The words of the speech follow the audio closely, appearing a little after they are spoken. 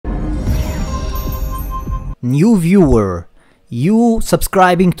new viewer, you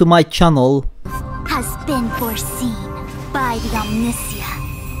subscribing to my channel has been foreseen by the omniscient.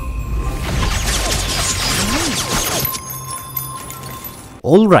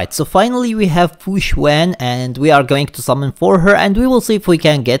 Alright, so finally we have Xuan and we are going to summon for her and we will see if we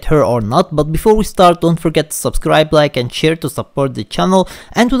can get her or not. But before we start, don't forget to subscribe, like and share to support the channel.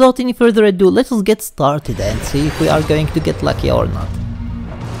 And without any further ado, let us get started and see if we are going to get lucky or not.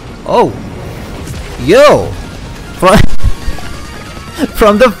 Oh! Yo!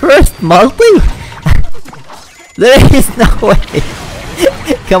 From the first multi? There is no way!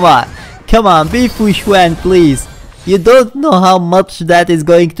 Come on, be Xuan, please! You don't know how much that is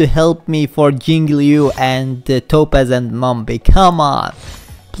going to help me for Jingliu and Topaz and Numby. Come on,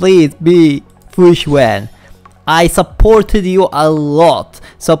 please be Xuan. I supported you a lot,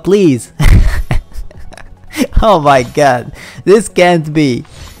 so please. Oh my god, this can't be.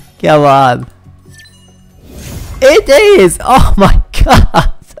 Come on. It is! Oh my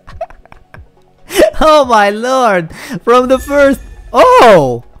god! Oh my lord! From the first...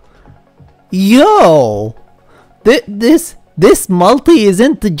 Oh! Yo! This multi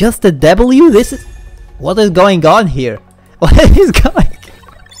isn't just a W, this is... What is going on here? What is going...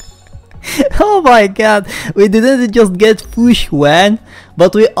 Oh my god, we didn't just get Xuan,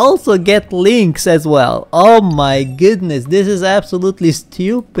 but we also get links as well. Oh my goodness, this is absolutely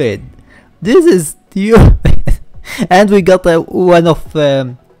stupid. This is stupid. And we got one of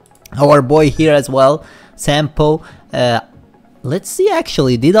our boy here as well, Sampo. Let's see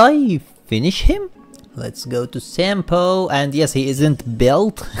actually, did I finish him? Let's go to Sampo, and yes, he isn't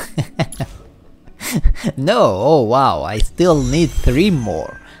built. No, oh wow, I still need 3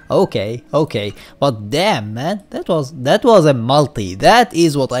 more. Okay, but damn man, that was a multi. That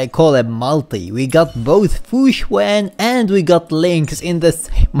is what I call a multi. We got both Xuan and we got links in the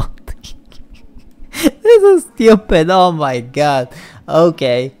same multi. This is stupid, oh my god.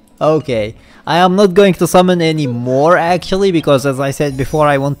 Okay. I am not going to summon any more actually, because as I said before,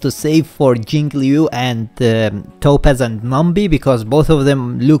 I want to save for Jingliu and Topaz and Numby, because both of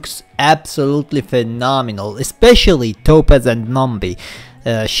them looks absolutely phenomenal, especially Topaz and Numby.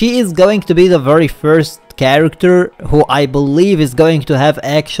 She is going to be the very first character who I believe is going to have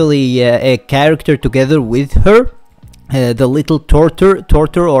actually a character together with her. The little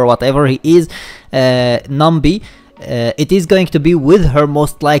torture or whatever he is, Numby. It is going to be with her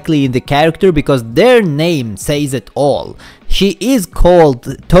most likely in the character, because their name says it all. She is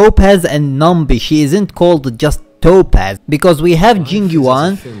called Topaz and Numby, she isn't called just Topaz, because we have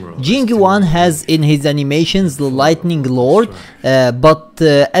Jingliu. Jingliu has in his animations the Lightning Lord, but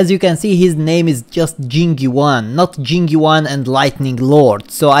as you can see, his name is just Jingliu, not Jingliu and Lightning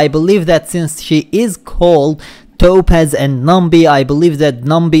Lord. So I believe that since she is called Topaz and Numby, I believe that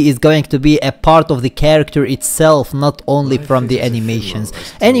Numby is going to be a part of the character itself, not only from the animations.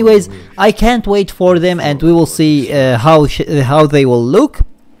 Anyways, I can't wait for them, and we will see how they will look.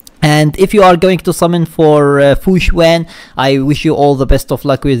 And if you are going to summon for Xuan, I wish you all the best of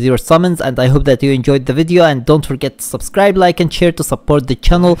luck with your summons, and I hope that you enjoyed the video, and don't forget to subscribe, like and share to support the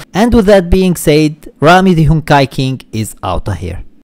channel. And with that being said, Rami the Honkai King is out of here.